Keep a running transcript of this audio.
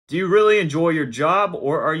Do you really enjoy your job,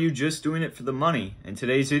 or are you just doing it for the money? In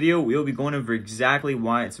today's video, we'll be going over exactly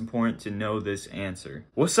why it's important to know this answer.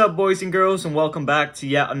 What's up, boys and girls, and welcome back to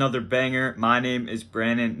yet another banger. My name is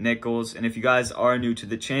Brandon Nichols, and if you guys are new to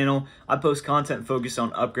the channel, I post content focused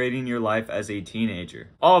on upgrading your life as a teenager.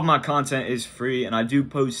 All of my content is free, and I do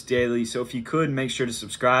post daily, so if you could, make sure to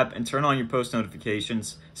subscribe and turn on your post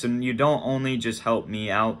notifications so you don't only just help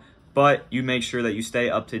me out, but you make sure that you stay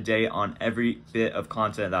up to date on every bit of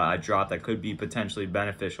content that I drop that could be potentially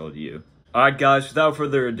beneficial to you. Alright guys, without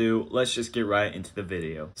further ado, let's just get right into the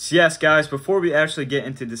video. So yes guys, before we actually get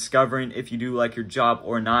into discovering if you do like your job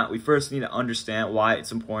or not, we first need to understand why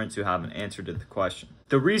it's important to have an answer to the question.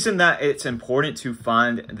 The reason that it's important to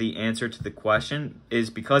find the answer to the question is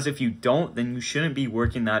because if you don't, then you shouldn't be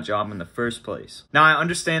working that job in the first place. Now, I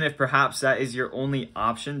understand if perhaps that is your only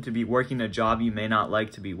option to be working a job you may not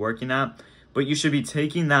like to be working at, but you should be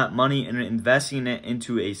taking that money and investing it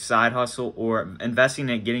into a side hustle or investing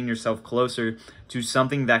it, getting yourself closer to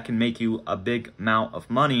something that can make you a big amount of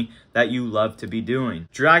money that you love to be doing.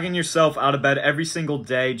 Dragging yourself out of bed every single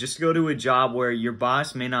day just to go to a job where your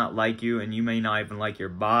boss may not like you and you may not even like your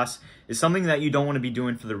boss is something that you don't want to be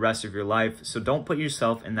doing for the rest of your life, so don't put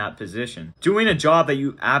yourself in that position. Doing a job that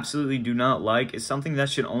you absolutely do not like is something that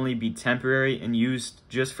should only be temporary and used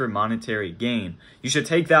just for monetary gain. You should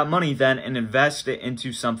take that money then and invest it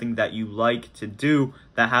into something that you like to do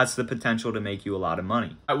that has the potential to make you a lot of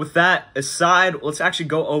money. With that aside, let's actually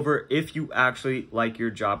go over if you actually like your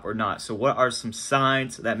job or not. So what are some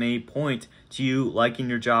signs that may point to you liking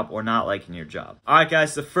your job or not liking your job? Alright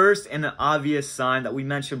guys, the first and the obvious sign that we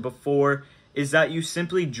mentioned before is that you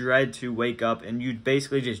simply dread to wake up and you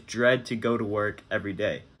basically just dread to go to work every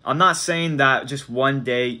day. I'm not saying that just one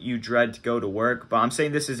day you dread to go to work, but I'm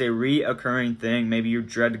saying this is a reoccurring thing. Maybe you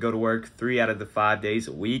dread to go to work 3 out of the 5 days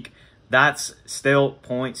a week. That's still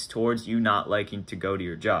points towards you not liking to go to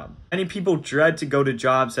your job. Many people dread to go to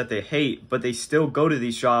jobs that they hate, but they still go to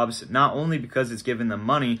these jobs not only because it's giving them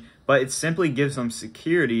money, but it simply gives them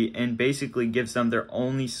security and basically gives them their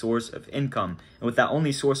only source of income. And with that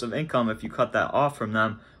only source of income, if you cut that off from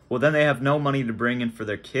them, well, then they have no money to bring in for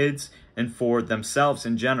their kids and for themselves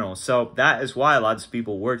in general. So that is why a lot of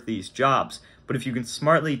people work these jobs. But if you can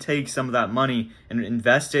smartly take some of that money and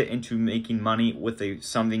invest it into making money with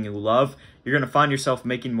something you love, you're going to find yourself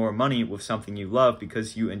making more money with something you love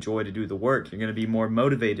because you enjoy to do the work. You're going to be more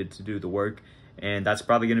motivated to do the work, and that's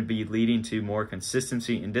probably going to be leading to more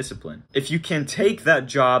consistency and discipline. If you can take that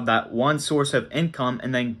job, that one source of income,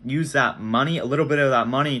 and then use that money, a little bit of that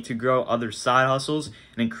money, to grow other side hustles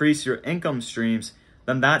and increase your income streams,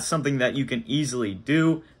 then that's something that you can easily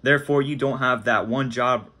do. Therefore, you don't have that one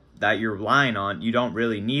job that you're relying on. You don't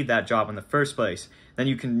really need that job in the first place. Then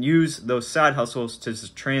you can use those side hustles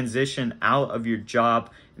to transition out of your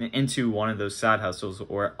job and into one of those side hustles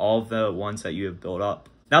or all the ones that you have built up.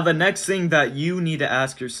 Now, the next thing that you need to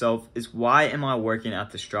ask yourself is, why am I working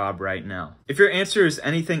at this job right now? If your answer is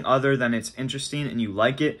anything other than it's interesting and you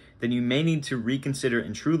like it, then you may need to reconsider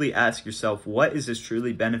and truly ask yourself, what is this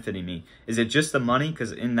truly benefiting me? Is it just the money?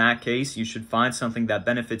 Because in that case, you should find something that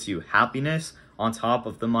benefits you happiness on top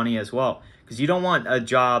of the money as well. Because you don't want a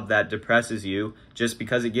job that depresses you just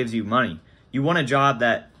because it gives you money. You want a job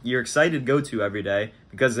that you're excited to go to every day,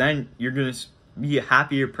 because then you're going to be a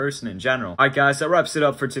happier person in general. Alright guys, that wraps it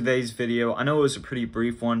up for today's video. I know it was a pretty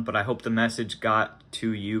brief one, but I hope the message got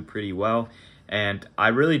to you pretty well, and I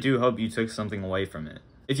really do hope you took something away from it.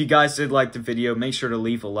 If you guys did like the video, make sure to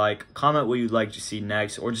leave a like, comment what you'd like to see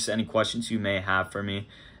next, or just any questions you may have for me.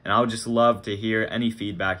 And I would just love to hear any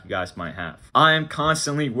feedback you guys might have. I am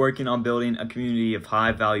constantly working on building a community of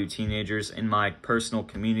high-value teenagers in my personal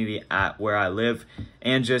community at where I live,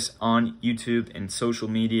 and just on YouTube and social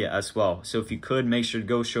media as well. So if you could, make sure to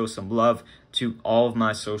go show some love to all of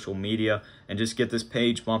my social media and just get this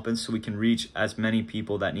page bumping so we can reach as many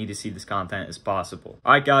people that need to see this content as possible.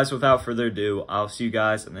 Alright guys, without further ado, I'll see you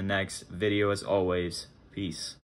guys in the next video. As always, peace.